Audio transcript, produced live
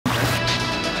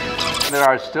There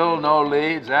are still no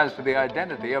leads as to the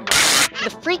identity of the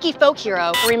freaky folk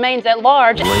hero remains at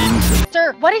large.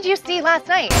 Sir, what did you see last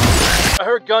night? I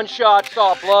heard gunshots,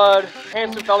 saw blood.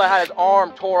 Handsome fella had his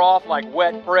arm tore off like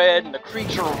wet bread, and the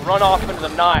creature run off into the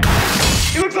night.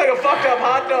 He looks like a fucked up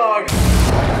hot dog.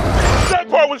 That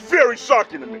part was very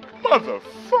shocking to me.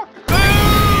 Motherfucker.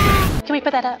 Can we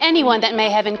put that up? Anyone that may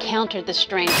have encountered the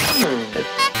strange.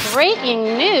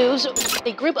 Breaking news,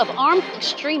 a group of armed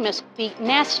extremists, the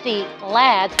Nasty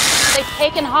Lads, they've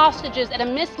taken hostages at a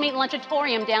Mistmeat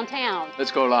Lunchatorium downtown.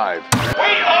 Let's go live. We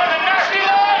are the Nasty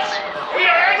Lads! We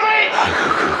are angry!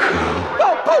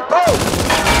 Boom, boom, boom!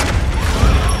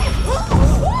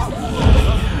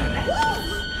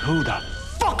 Who the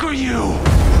fuck are you?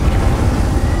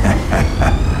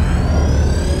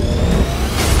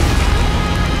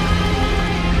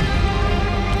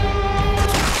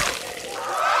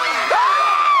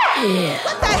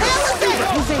 What the hell is that?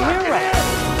 He's a hero.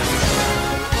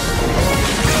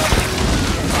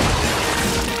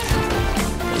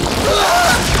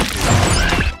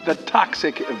 The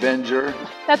Toxic Avenger.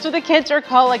 That's what the kids are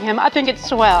calling him. I think it's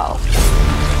swell.